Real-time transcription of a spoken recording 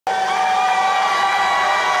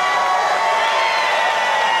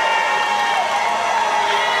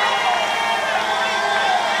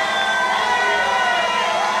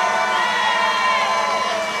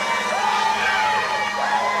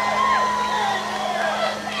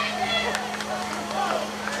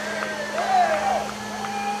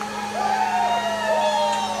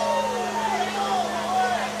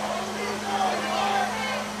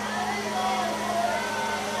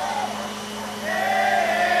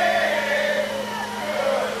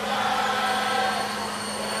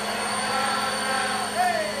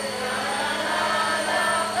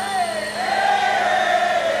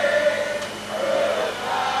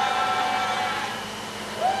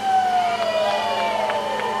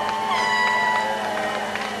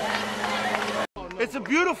it's a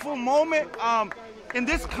beautiful moment. In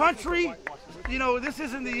this country, you know, this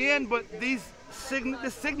isn't the end, but this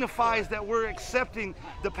signifies that we're accepting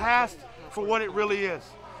the past for what it really is.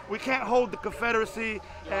 We can't hold the Confederacy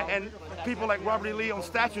and people like Robert E. Lee on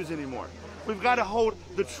statues anymore. We've got to hold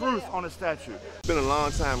the truth on a statue. It's been a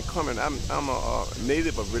long time coming. I'm a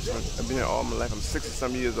native of Richmond. I've been here all my life. I'm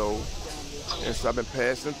 60-some years old. And so I've been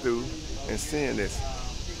passing through and seeing this.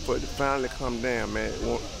 For it to finally come down, man,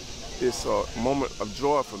 it's a moment of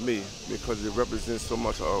joy for me because it represents so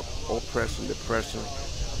much of oppression, depression,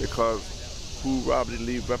 because who Robert E.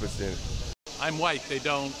 Lee represented. I'm white. They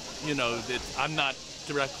don't, you know, I'm not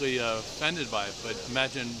directly offended by it, but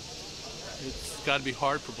imagine it's got to be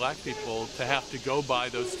hard for black people to have to go by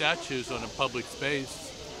those statues on a public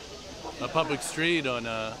space, a public street on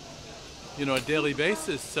a, you know, a daily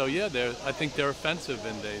basis. So yeah, I think they're offensive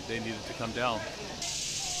and they needed to come down.